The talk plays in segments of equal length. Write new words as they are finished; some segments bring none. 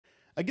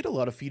I get a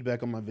lot of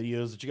feedback on my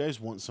videos that you guys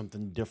want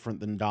something different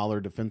than dollar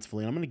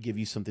defensively. And I'm going to give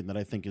you something that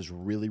I think is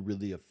really,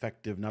 really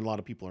effective. Not a lot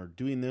of people are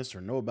doing this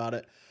or know about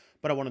it,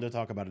 but I wanted to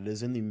talk about it. It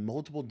is in the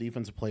multiple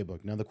defensive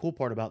playbook. Now, the cool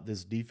part about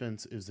this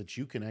defense is that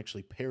you can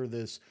actually pair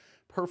this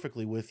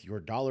perfectly with your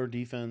dollar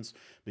defense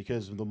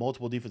because the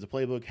multiple defensive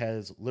playbook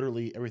has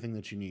literally everything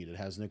that you need. It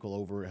has nickel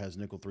over, it has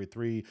nickel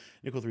 3-3,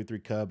 nickel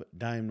 3-3 cub,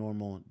 dime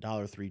normal,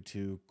 dollar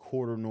 3-2,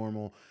 quarter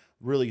normal,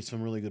 really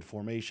some really good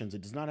formations.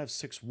 It does not have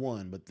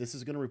 6-1, but this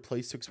is going to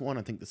replace 6-1.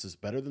 I think this is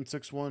better than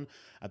 6-1.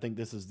 I think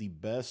this is the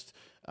best,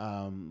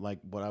 like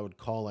what I would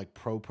call like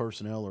pro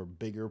personnel or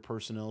bigger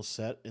personnel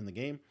set in the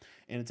game.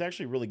 And it's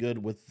actually really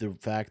good with the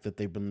fact that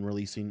they've been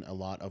releasing a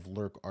lot of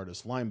lurk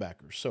artist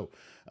linebackers. So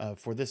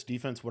for this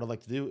defense, what I'd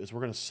like to do is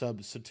we're going to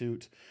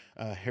substitute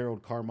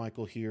Harold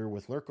Carmichael here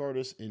with lurk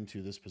artist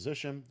into this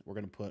position. We're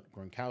going to put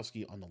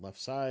Gronkowski on the left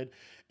side.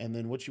 And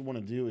then what you want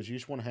to do is you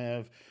just want to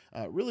have,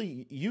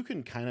 really, you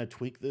can kind of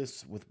tweak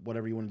this with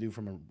whatever you want to do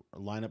from a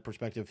lineup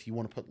perspective. If you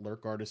want to put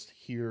lurk artist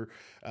here,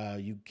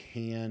 you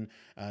can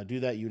do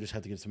that. You just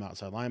have to get some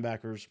outside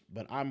linebackers.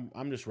 But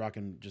I'm just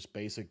rocking just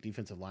basic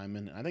defensive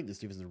linemen. And I think this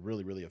defense is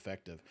really, really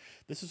effective.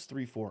 This is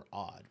 3-4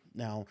 odd.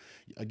 Now,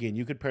 again,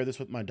 you could pair this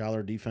with my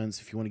dollar defense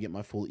if you want to get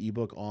my full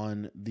ebook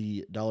on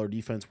the dollar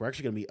defense. We're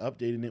actually going to be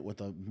updating it with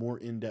a more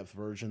in-depth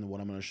version than what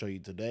I'm going to show you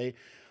today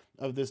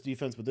of this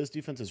defense, but this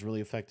defense is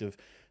really effective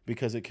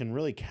because it can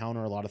really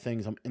counter a lot of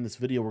things. In this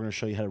video, we're going to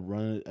show you how to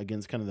run it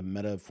against kind of the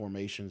meta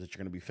formations that you're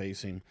going to be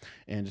facing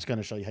and just kind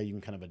of show you how you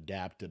can kind of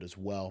adapt it as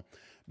well.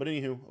 But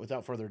anywho,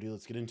 without further ado,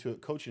 let's get into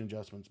it. Coaching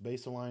adjustments.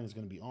 Base align is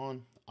going to be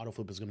on. Auto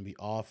flip is going to be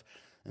off.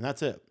 And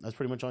that's it. That's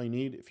pretty much all you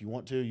need. If you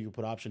want to, you can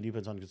put option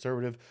defense on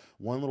conservative.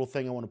 One little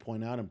thing I want to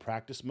point out in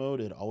practice mode,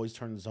 it always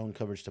turns zone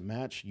coverage to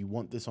match. You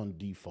want this on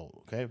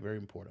default, okay? Very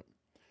important.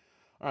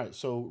 All right,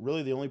 so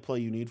really the only play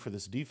you need for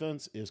this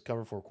defense is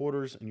cover 4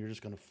 quarters, and you're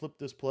just going to flip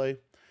this play.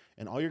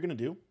 And all you're going to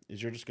do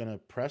is you're just going to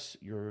press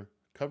your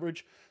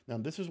coverage. Now,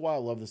 this is why I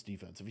love this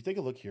defense. If you take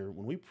a look here,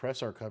 when we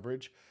press our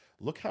coverage,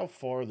 look how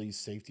far these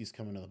safeties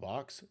come into the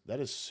box. That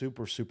is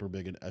super, super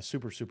big, a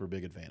super, super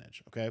big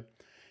advantage, okay?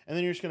 And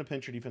then you're just going to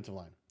pinch your defensive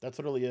line. That's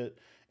literally it.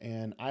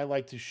 And I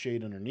like to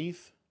shade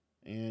underneath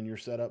and your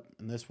setup,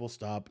 and this will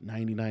stop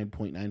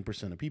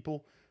 99.9% of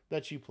people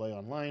that you play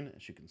online.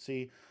 As you can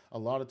see, a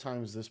lot of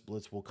times this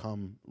blitz will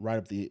come right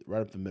up the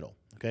middle.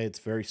 Okay, it's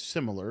very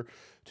similar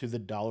to the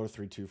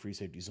 $3-2 free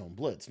safety zone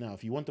blitz. Now,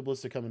 if you want the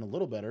blitz to come in a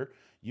little better,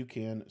 you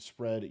can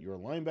spread your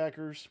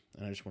linebackers,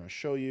 and I just want to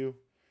show you.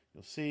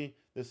 You'll see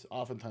this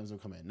oftentimes will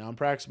come in. Now in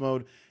practice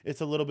mode,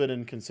 it's a little bit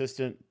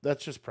inconsistent.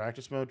 That's just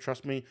practice mode.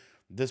 Trust me,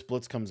 this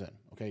blitz comes in.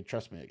 Okay,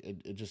 trust me,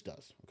 it just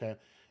does. Okay,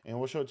 and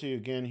we'll show it to you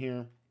again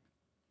here.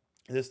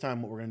 This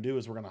time what we're going to do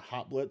is we're going to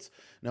hot blitz.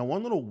 Now,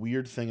 one little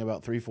weird thing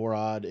about 3-4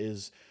 odd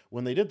is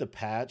when they did the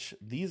patch,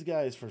 these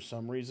guys, for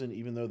some reason,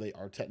 even though they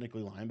are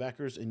technically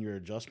linebackers in your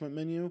adjustment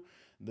menu,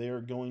 they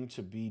are going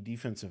to be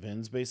defensive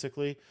ends,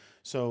 basically.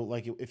 So,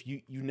 like, if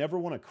you never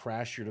want to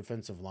crash your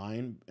defensive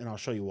line, and I'll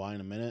show you why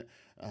in a minute,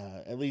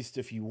 at least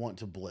if you want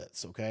to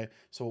blitz, okay?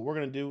 So what we're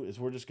going to do is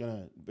we're just going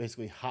to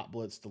basically hot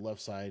blitz the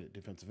left side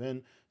defensive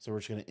end. So we're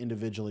just going to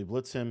individually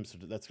blitz him. So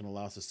that's going to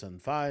allow us to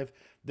send 5.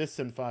 This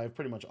send 5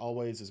 pretty much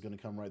always is going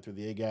to come right through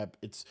the A-gap.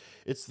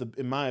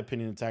 In my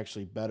opinion, it's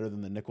actually better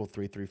than the nickel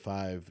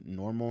 3-3-5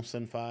 normal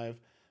send 5.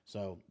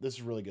 So this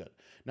is really good.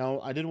 Now,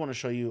 I did want to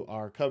show you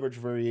our coverage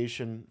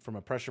variation from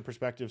a pressure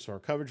perspective. So our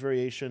coverage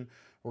variation,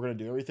 we're going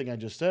to do everything I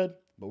just said,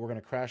 but we're going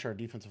to crash our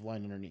defensive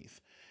line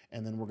underneath.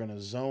 And then we're going to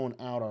zone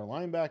out our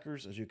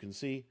linebackers, as you can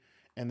see.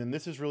 And then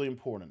this is really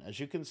important. As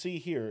you can see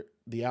here,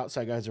 the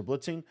outside guys are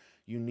blitzing.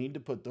 You need to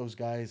put those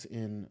guys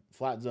in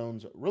flat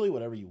zones, really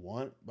whatever you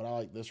want, but I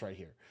like this right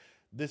here.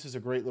 This is a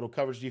great little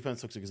coverage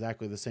defense. Looks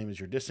exactly the same as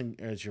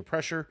your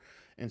pressure.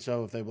 And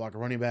so if they block a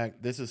running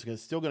back, this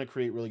is still going to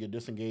create really good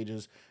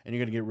disengages, and you're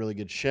going to get really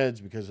good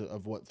sheds because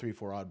of what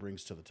 3-4 odd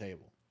brings to the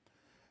table.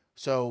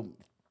 So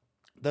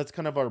that's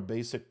kind of our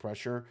basic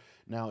pressure.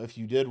 Now, if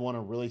you did want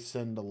to really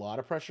send a lot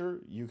of pressure,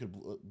 you could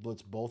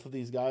blitz both of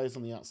these guys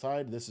on the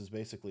outside. This is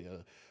basically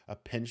a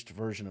pinched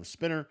version of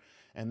spinner,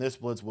 and this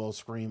blitz will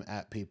scream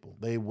at people.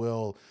 They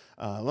will,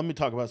 let me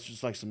talk about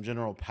just like some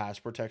general pass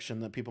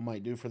protection that people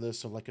might do for this.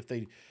 So like if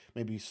they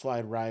maybe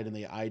slide right and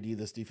they ID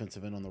this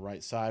defensive end on the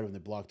right side when they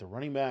block the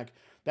running back,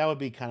 that would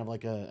be kind of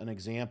like an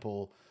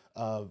example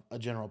of a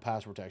general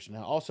pass protection.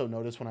 Now, also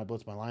notice when I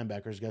blitz my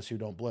linebackers, guess who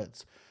don't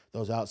blitz?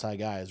 Those outside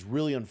guys.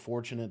 Really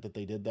unfortunate that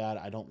they did that.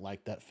 I don't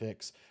like that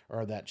fix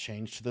or that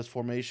change to this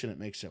formation. It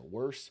makes it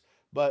worse.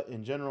 But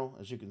in general,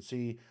 as you can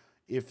see,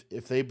 if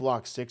they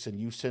block 6 and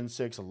you send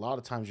 6, a lot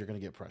of times you're going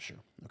to get pressure,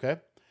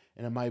 okay?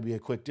 And it might be a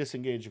quick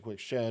disengage, a quick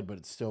shed, but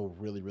it's still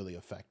really, really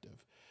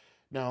effective.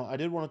 Now, I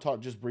did want to talk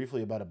just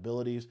briefly about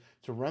abilities.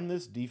 To run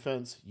this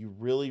defense, you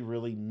really,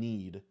 really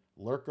need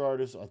lurk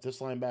artists at this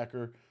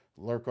linebacker,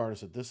 lurk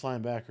artist at this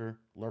linebacker,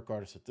 lurk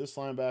artist at this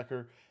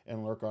linebacker,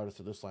 and lurk artist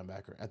at this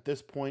linebacker. At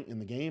this point in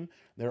the game,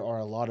 there are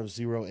a lot of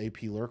 0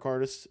 AP lurk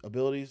artist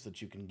abilities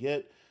that you can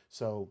get.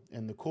 So,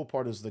 and the cool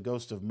part is the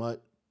Ghost of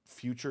Mutt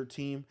future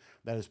team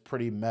that is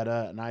pretty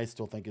meta, and I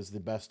still think is the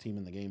best team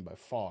in the game by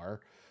far.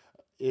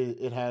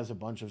 It has a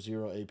bunch of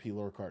 0 AP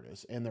lurk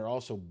artists, and they're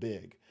also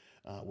big,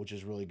 which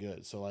is really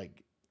good. So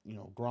like, you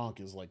know,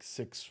 Gronk is like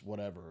 6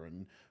 whatever,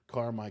 and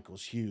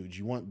Carmichael's huge.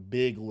 You want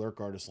big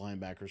lurk artist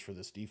linebackers for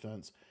this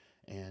defense,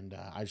 and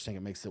I just think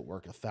it makes it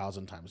work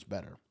 1,000 times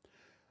better.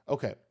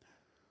 Okay,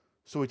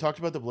 so we talked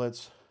about the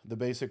blitz, the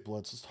basic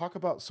blitz. Let's talk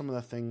about some of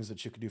the things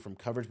that you could do from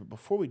coverage. But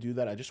before we do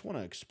that, I just want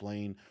to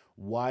explain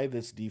why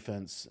this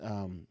defense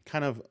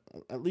kind of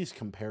at least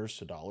compares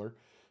to dollar.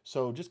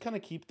 So just kind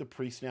of keep the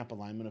pre-snap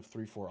alignment of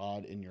 3-4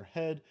 odd in your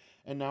head.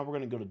 And now we're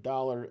going to go to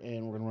dollar,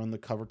 and we're going to run the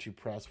cover 2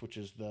 press, which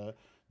is the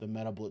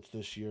meta blitz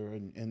this year,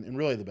 and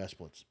really the best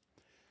blitz.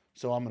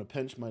 So I'm going to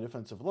pinch my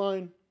defensive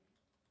line,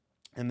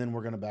 and then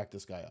we're going to back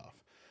this guy off.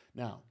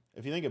 Now,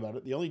 if you think about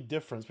it, the only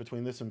difference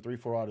between this and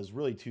 3-4 odd is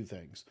really 2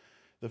 things.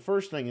 The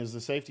first thing is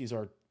the safeties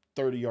are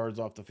 30 yards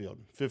off the field,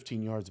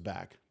 15 yards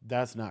back.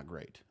 That's not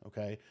great,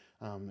 okay?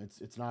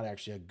 It's not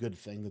actually a good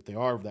thing that they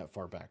are that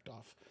far backed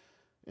off.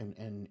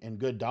 And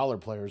good dollar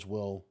players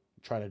will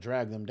try to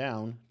drag them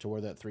down to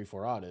where that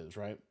 3-4 odd is,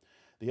 right?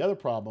 The other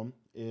problem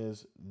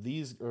is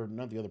these, or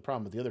not the other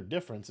problem, but the other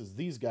difference is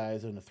these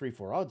guys in a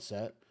 3-4 odd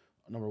set,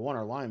 number one,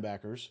 are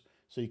linebackers,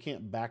 so you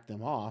can't back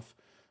them off.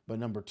 But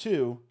number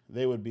 2,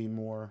 they would be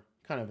more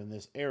kind of in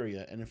this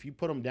area. And if you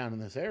put them down in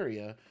this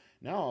area,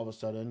 now all of a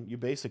sudden you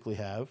basically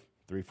have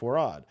 3-4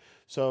 odd.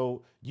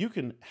 So you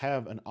can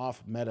have an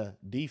off-meta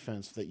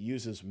defense that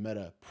uses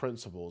meta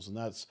principles, and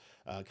that's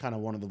kind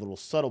of one of the little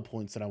subtle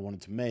points that I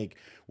wanted to make.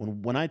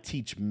 When I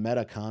teach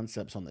meta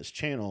concepts on this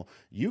channel,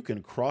 you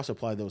can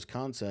cross-apply those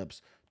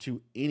concepts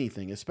to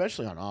anything,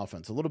 especially on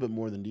offense, a little bit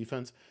more than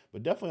defense,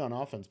 but definitely on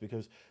offense,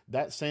 because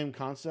that same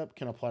concept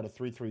can apply to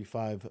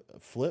 3-3-5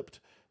 flipped.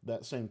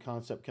 That same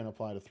concept can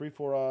apply to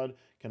 3-4 odd,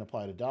 can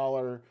apply to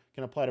dollar,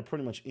 can apply to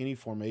pretty much any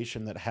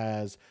formation that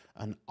has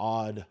an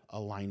odd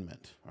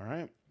alignment. All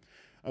right.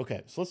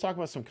 Okay, so let's talk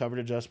about some coverage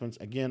adjustments.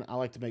 Again, I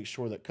like to make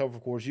sure that cover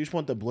 4s, you just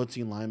want the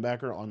blitzing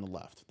linebacker on the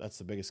left. That's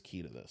the biggest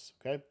key to this.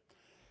 Okay.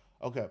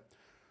 Okay.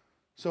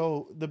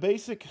 So the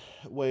basic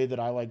way that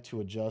I like to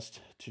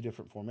adjust to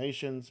different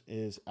formations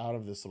is out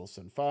of this little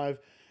Sin 5.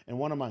 And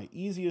one of my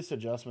easiest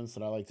adjustments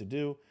that I like to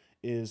do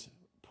is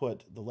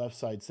put the left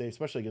side safe,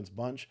 especially against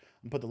bunch,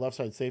 and put the left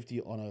side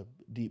safety on a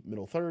deep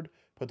middle third,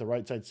 put the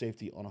right side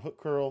safety on a hook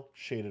curl,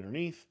 shade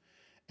underneath,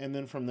 and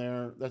then from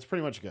there, that's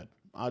pretty much good.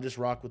 I'll just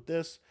rock with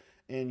this,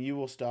 and you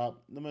will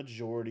stop the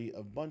majority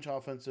of bunch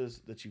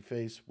offenses that you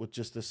face with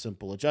just this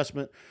simple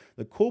adjustment.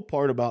 The cool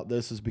part about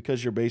this is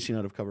because you're basing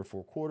out of cover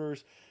 4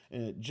 quarters,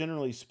 and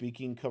generally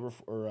speaking,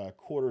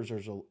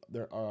 quarters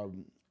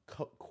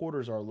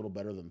quarters are a little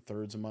better than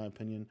thirds in my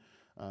opinion,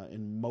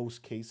 in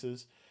most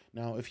cases.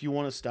 Now, if you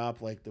want to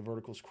stop like the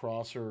verticals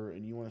crosser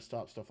and you want to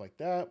stop stuff like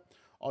that,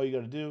 all you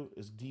got to do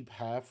is deep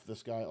half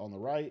this guy on the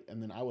right,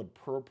 and then I would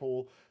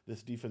purple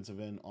this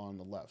defensive end on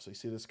the left. So you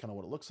see this is kind of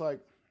what it looks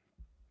like,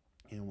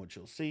 and what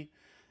you'll see,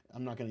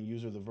 I'm not going to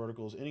use the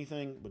verticals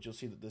anything, but you'll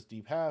see that this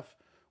deep half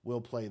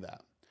will play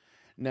that.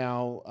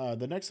 Now,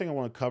 the next thing I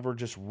want to cover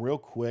just real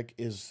quick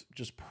is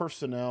just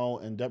personnel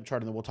and depth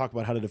chart, and then we'll talk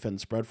about how to defend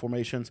spread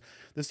formations.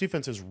 This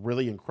defense is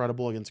really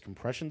incredible against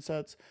compression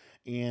sets,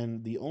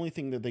 and the only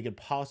thing that they could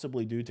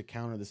possibly do to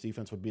counter this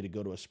defense would be to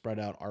go to a spread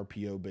out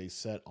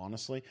RPO-based set,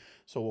 honestly.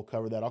 So we'll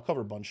cover that. I'll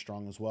cover bunch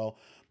strong as well.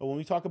 But when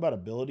we talk about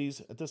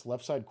abilities, at this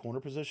left side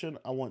corner position,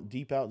 I want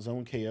deep out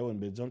zone KO and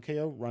mid zone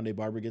KO. Rondé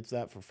Barber gets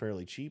that for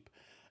fairly cheap.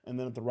 And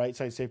then at the right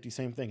side safety,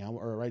 same thing.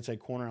 Or right side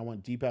corner, I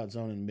want deep out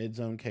zone and mid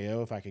zone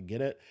KO if I could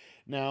get it.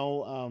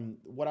 Now,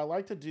 what I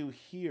like to do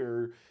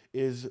here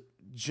is,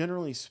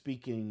 generally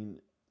speaking,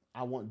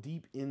 I want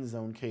deep in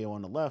zone KO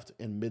on the left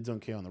and mid zone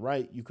KO on the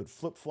right. You could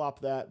flip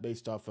flop that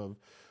based off of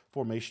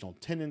formational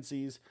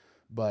tendencies,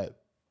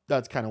 but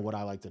that's kind of what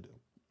I like to do.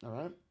 All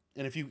right.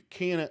 And if you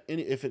can,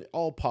 if at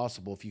all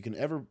possible, if you can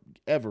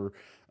ever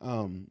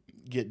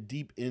get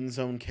deep in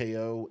zone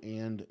KO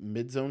and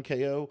mid zone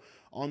KO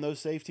on those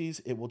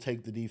safeties, it will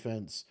take the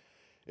defense.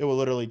 It will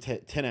literally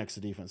 10x the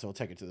defense. It'll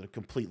take it to the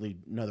completely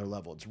another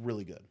level. It's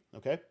really good.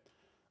 Okay.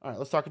 All right.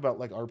 Let's talk about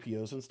like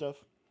RPOs and stuff.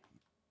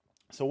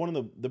 So one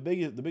of the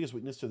biggest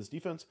weakness to this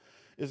defense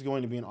is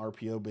going to be an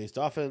RPO based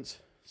offense.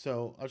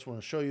 So I just want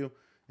to show you,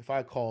 if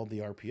I call the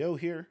RPO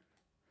here,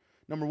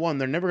 number one,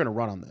 they're never going to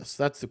run on this.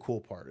 That's the cool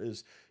part,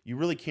 is you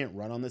really can't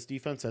run on this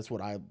defense. That's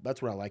what I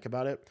like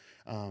about it.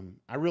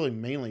 I really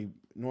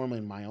normally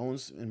in my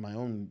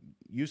own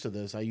use of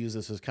this, I use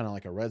this as kind of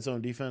like a red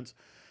zone defense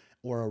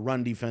or a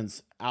run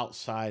defense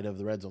outside of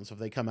the red zone. So if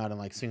they come out in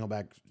like single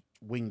back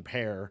wing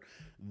pair,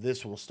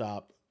 this will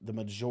stop the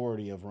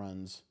majority of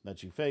runs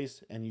that you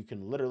face, and you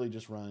can literally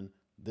just run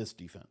this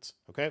defense.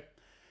 Okay.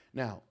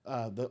 Now,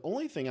 the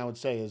only thing I would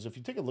say is if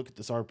you take a look at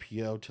this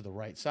RPO to the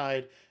right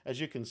side, as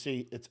you can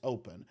see, it's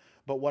open.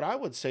 But what I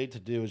would say to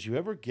do is, you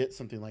ever get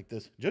something like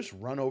this, just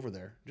run over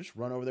there. Just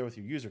run over there with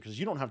your user, because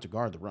you don't have to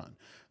guard the run.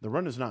 The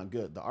run is not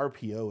good. The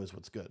RPO is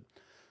what's good.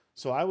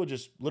 So I would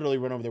just literally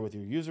run over there with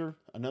your user.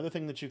 Another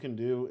thing that you can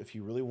do if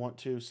you really want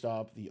to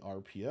stop the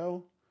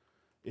RPO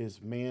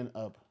is man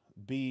up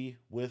be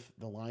with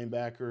the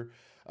linebacker.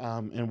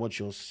 And what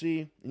you'll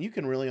see, and you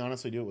can really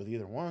honestly do it with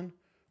either one,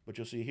 but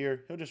you'll see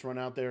here, he'll just run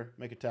out there,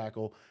 make a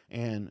tackle,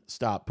 and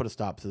put a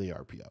stop to the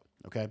RPO.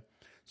 Okay.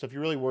 So if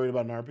you're really worried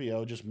about an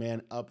RPO, just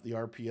man up the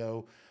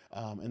RPO.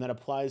 And that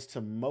applies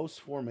to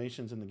most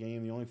formations in the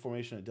game. The only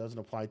formation it doesn't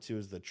apply to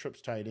is the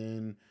trips tight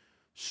end,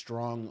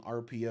 strong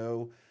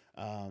RPO.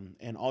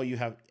 And all you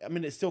have, I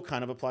mean, it still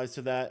kind of applies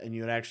to that, and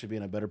you would actually be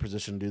in a better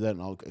position to do that.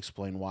 And I'll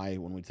explain why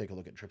when we take a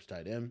look at trips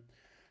tight end.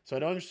 So I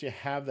don't actually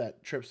have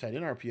that trips tight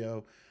end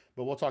RPO,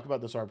 but we'll talk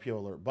about this RPO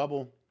alert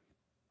bubble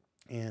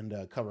and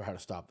cover how to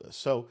stop this.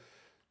 So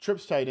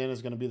trips tight end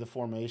is going to be the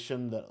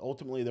formation that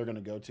ultimately they're going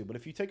to go to. But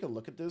if you take a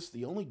look at this,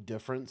 the only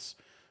difference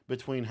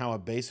between how a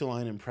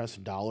baseline and press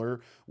dollar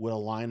would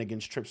align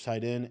against trips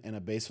tight end and a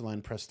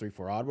baseline press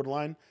 3-4 odd would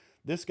align,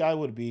 this guy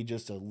would be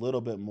just a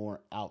little bit more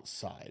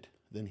outside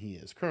than he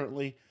is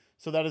currently.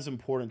 So that is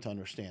important to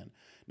understand.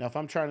 Now, if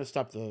I'm trying to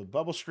stop the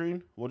bubble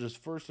screen, we'll just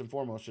first and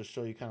foremost just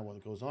show you kind of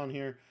what goes on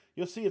here.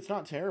 You'll see it's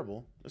not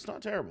terrible. It's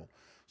not terrible.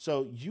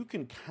 So you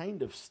can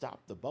kind of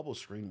stop the bubble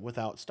screen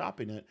without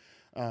stopping it,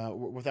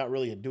 without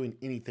really doing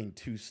anything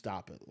to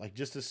stop it. Like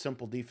just a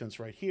simple defense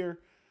right here.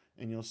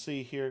 And you'll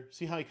see here,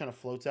 see how he kind of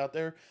floats out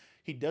there?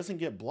 He doesn't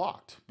get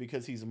blocked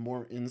because he's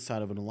more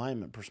inside of an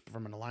alignment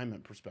from an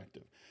alignment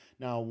perspective.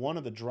 Now, one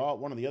of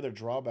the other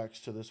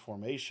drawbacks to this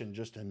formation,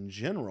 just in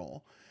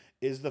general,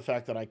 is the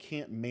fact that I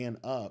can't man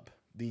up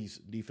these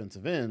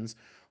defensive ends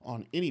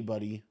on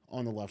anybody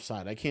on the left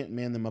side. I can't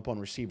man them up on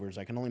receivers.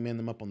 I can only man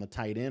them up on the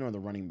tight end or the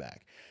running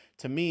back.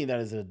 To me, that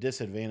is a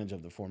disadvantage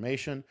of the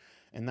formation,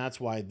 and that's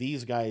why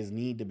these guys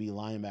need to be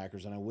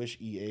linebackers, and I wish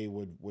EA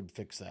would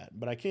fix that.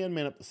 But I can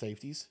man up the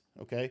safeties,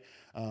 okay?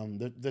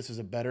 This is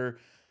a better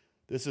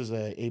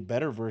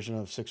version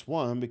of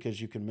 6-1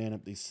 because you can man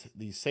up these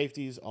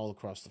safeties all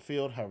across the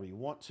field however you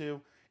want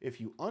to. If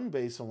you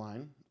unbase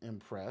align and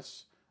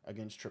press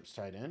against trips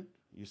tight end,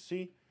 you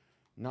see,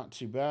 not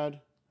too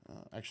bad.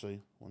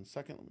 Actually, 1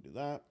 second, let me do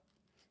that.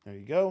 There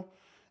you go.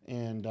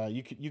 And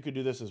you could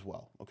do this as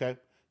well, okay?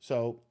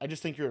 So I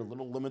just think you're a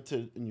little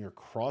limited in your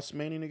cross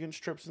manning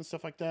against trips and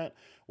stuff like that,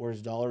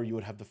 whereas dollar, you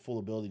would have the full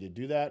ability to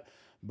do that.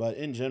 But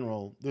in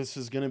general, this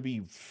is going to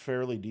be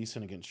fairly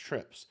decent against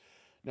trips.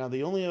 Now,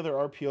 the only other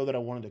RPO that I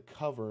wanted to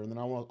cover, and then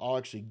I'll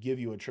actually give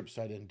you a trips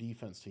tight end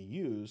defense to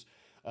use,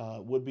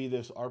 would be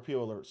this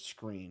RPO alert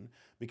screen,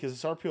 because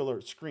this RPO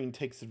alert screen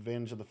takes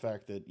advantage of the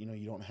fact that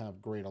you don't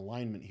have great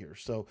alignment here.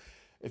 So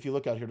if you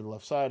look out here to the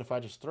left side, if I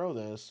just throw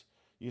this,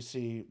 you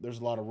see there's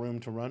a lot of room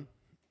to run.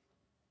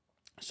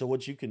 So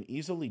what you can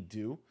easily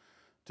do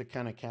to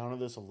kind of counter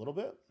this a little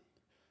bit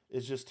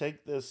is just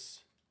take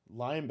this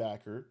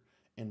linebacker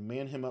and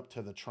man him up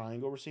to the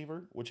triangle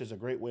receiver, which is a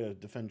great way to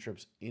defend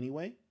trips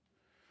anyway.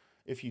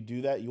 If you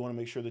do that, you want to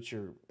make sure that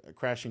you're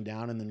crashing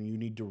down, and then you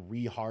need to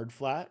re-hard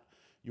flat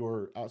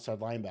your outside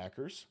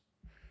linebackers.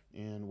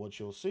 And what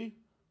you'll see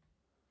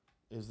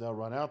is they'll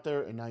run out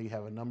there, and now you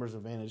have a numbers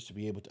advantage to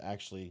be able to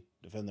actually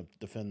defend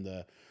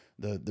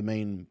the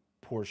main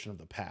portion of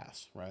the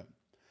pass, right?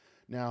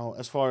 Now,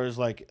 as far as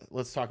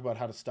let's talk about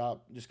how to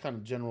stop just kind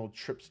of general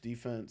trips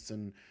defense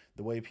and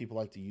the way people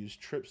like to use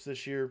trips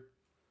this year.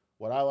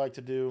 What I like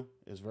to do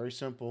is very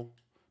simple.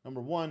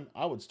 Number one,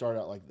 I would start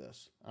out like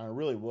this. I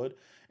really would.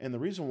 And the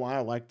reason why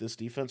I like this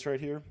defense right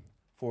here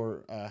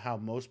for how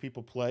most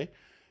people play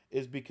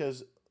is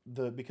because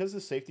the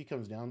safety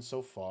comes down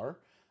so far,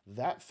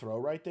 that throw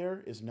right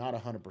there is not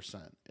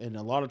 100%. And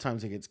a lot of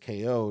times it gets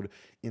KO'd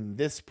in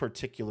this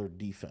particular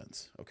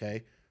defense,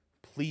 okay?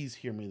 Please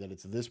hear me that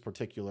it's this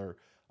particular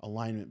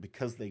alignment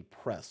because they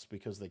press,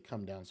 because they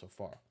come down so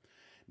far.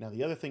 Now,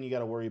 the other thing you got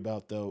to worry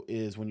about, though,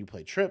 is when you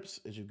play trips,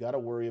 is you've got to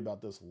worry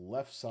about this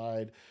left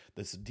side,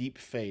 this deep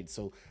fade.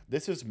 So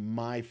this is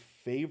my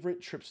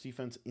favorite trips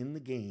defense in the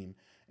game,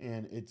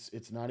 and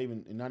it's not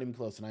even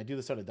close. And I do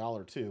this at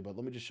 $1 too, but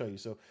let me just show you.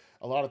 So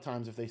a lot of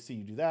times if they see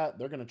you do that,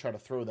 they're going to try to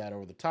throw that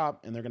over the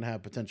top, and they're going to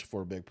have potential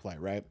for a big play,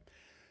 right?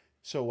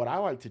 So what I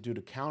like to do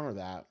to counter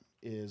that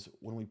is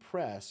when we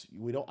press,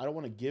 I don't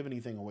want to give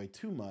anything away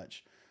too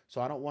much. So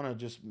I don't want to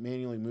just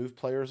manually move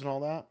players and all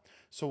that.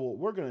 So what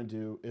we're going to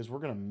do is we're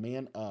going to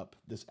man up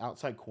this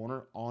outside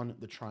corner on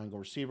the triangle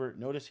receiver.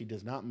 Notice he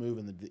does not move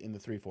in the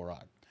 3-4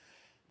 odd.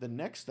 The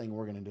next thing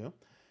we're going to do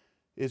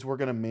is we're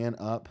going to man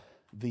up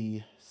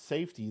the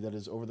safety that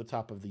is over the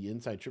top of the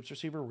inside trips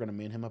receiver. We're going to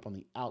man him up on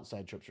the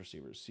outside trips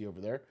receivers. See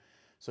over there?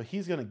 So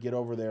he's going to get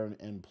over there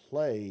and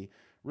play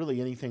really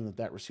anything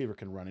that receiver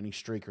can run, any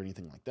streak or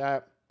anything like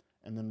that.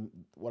 And then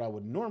what I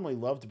would normally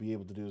love to be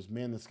able to do is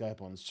man this guy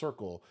up on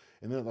circle.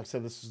 And then, like I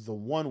said, this is the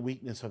one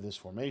weakness of this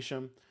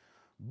formation.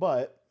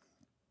 But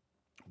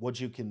what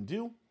you can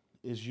do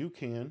is you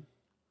can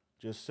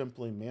just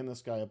simply man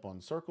this guy up on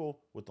circle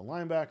with the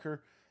linebacker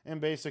and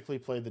basically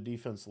play the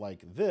defense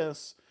like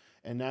this.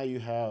 And now you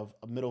have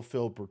a middle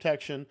field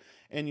protection,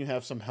 and you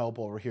have some help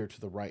over here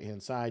to the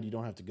right-hand side. You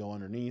don't have to go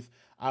underneath.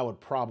 I would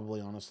probably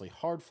honestly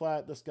hard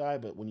flat this guy,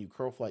 but when you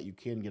curl flat, you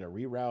can get a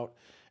reroute.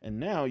 And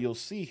now you'll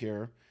see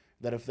here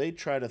that if they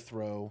try to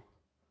throw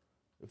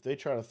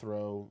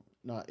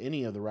not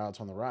any of the routes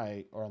on the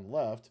right or on the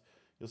left,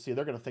 you'll see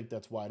they're going to think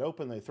that's wide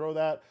open. They throw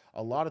that.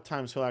 A lot of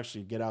times he'll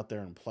actually get out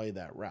there and play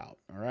that route.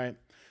 All right.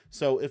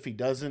 So if he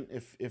doesn't,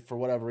 if for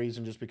whatever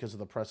reason, just because of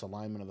the press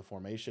alignment of the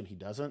formation, he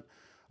doesn't,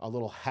 a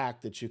little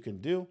hack that you can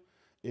do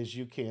is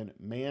you can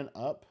man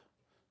up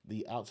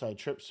the outside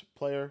trips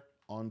player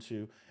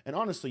onto, and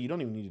honestly, you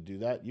don't even need to do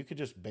that. You could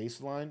just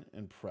baseline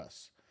and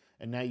press.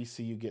 And now you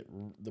see you get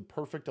the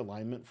perfect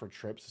alignment for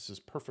trips. This is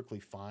perfectly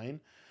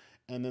fine.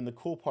 And then the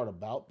cool part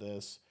about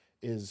this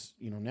is,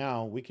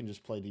 now we can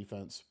just play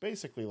defense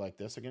basically like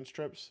this against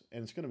trips,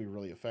 and it's going to be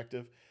really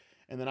effective.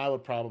 And then I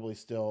would probably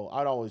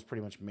I'd always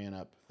pretty much man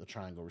up the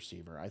triangle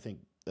receiver. I think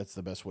that's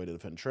the best way to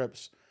defend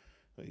trips.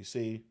 So you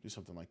see, do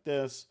something like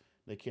this.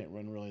 They can't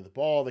run really the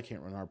ball. They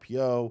can't run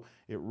RPO.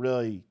 It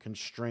really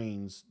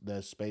constrains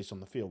the space on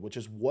the field, which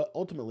is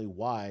ultimately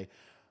why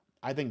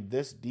I think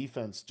this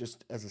defense,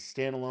 just as a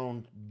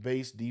standalone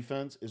base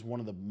defense, is one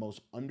of the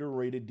most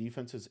underrated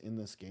defenses in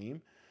this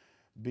game,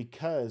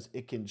 because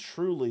it can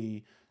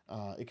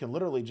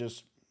literally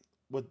just,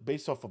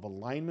 based off of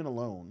alignment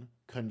alone,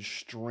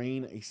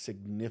 constrain a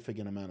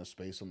significant amount of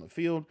space on the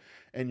field,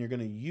 and you're going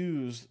to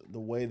use the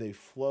way they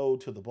flow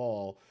to the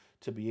ball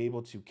to be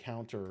able to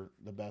counter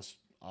the best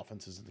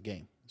offenses in the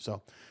game.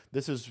 So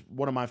this is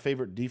one of my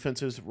favorite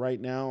defenses right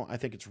now. I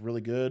think it's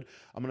really good.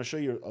 I'm going to show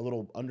you a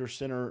little under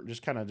center,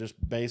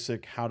 just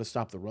basic how to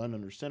stop the run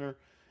under center.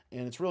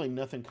 And it's really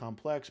nothing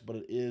complex, but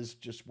it is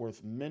just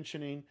worth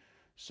mentioning.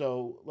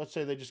 So let's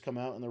say they just come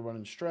out and they're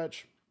running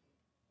stretch.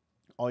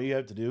 All you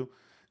have to do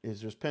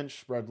is just pinch,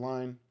 spread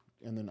line,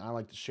 and then I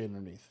like to shade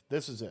underneath.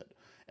 This is it.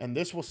 And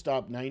this will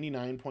stop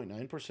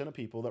 99.9% of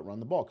people that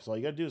run the ball, because all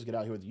you got to do is get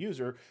out here with the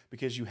user,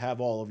 because you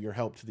have all of your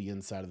help to the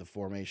inside of the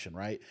formation,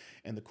 right?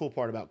 And the cool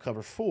part about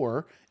cover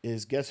 4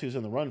 is, guess who's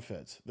in the run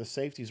fits? The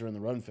safeties are in the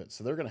run fits,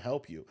 so they're going to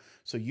help you.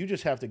 So you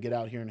just have to get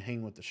out here and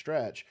hang with the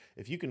stretch.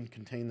 If you can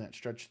contain that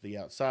stretch to the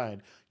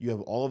outside, you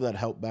have all of that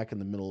help back in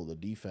the middle of the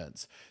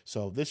defense.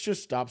 So this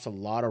just stops a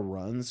lot of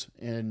runs,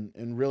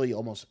 and really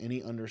almost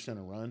any under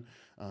center run.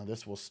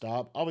 This will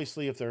stop.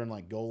 Obviously, if they're in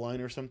like goal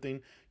line or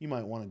something, you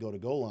might want to go to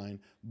goal line.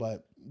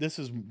 But this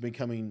is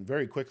becoming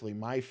very quickly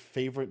my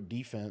favorite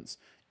defense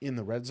in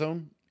the red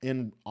zone.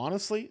 And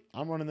honestly,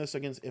 I'm running this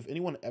against, if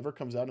anyone ever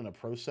comes out in a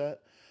pro set,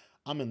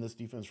 I'm in this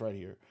defense right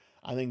here.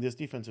 I think this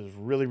defense is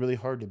really, really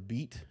hard to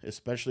beat,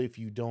 especially if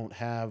you don't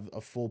have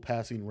a full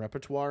passing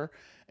repertoire.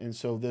 And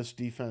so this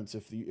defense,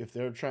 if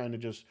they're trying to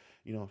just,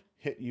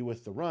 hit you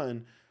with the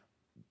run,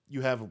 you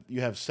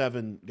have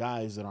 7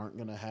 guys that aren't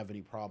going to have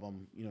any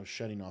problem,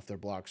 shedding off their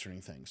blocks or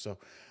anything. So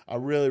I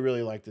really,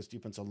 really like this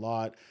defense a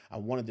lot. I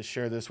wanted to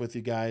share this with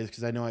you guys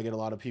because I know I get a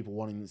lot of people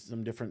wanting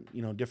some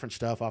different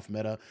stuff off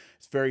meta.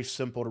 It's very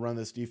simple to run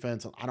this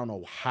defense. I don't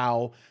know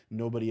how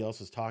nobody else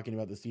is talking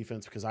about this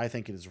defense, because I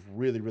think it is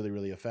really, really,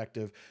 really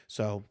effective.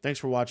 So thanks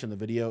for watching the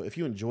video. If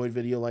you enjoyed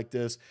video like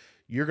this,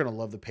 you're going to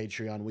love the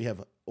Patreon. We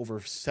have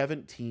over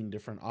 17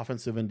 different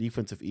offensive and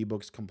defensive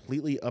ebooks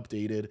completely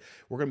updated.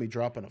 We're going to be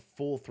dropping a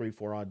full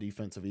 3-4 odd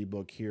defensive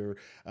ebook here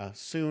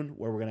soon,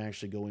 where we're going to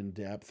actually go in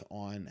depth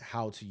on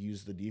how to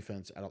use the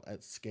defense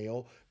at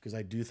scale, because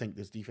I do think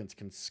this defense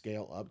can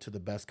scale up to the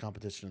best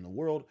competition in the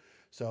world.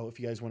 So if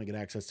you guys want to get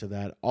access to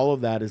that, all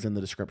of that is in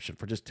the description.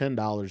 For just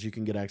 $10, you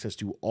can get access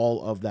to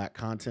all of that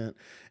content.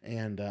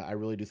 And I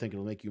really do think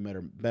it'll make you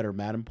a better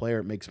Madden player.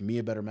 It makes me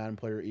a better Madden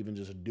player, even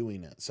just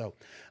doing it. So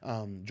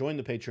join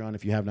the Patreon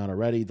if you have not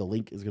already. The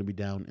link is going to be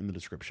down in the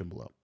description below.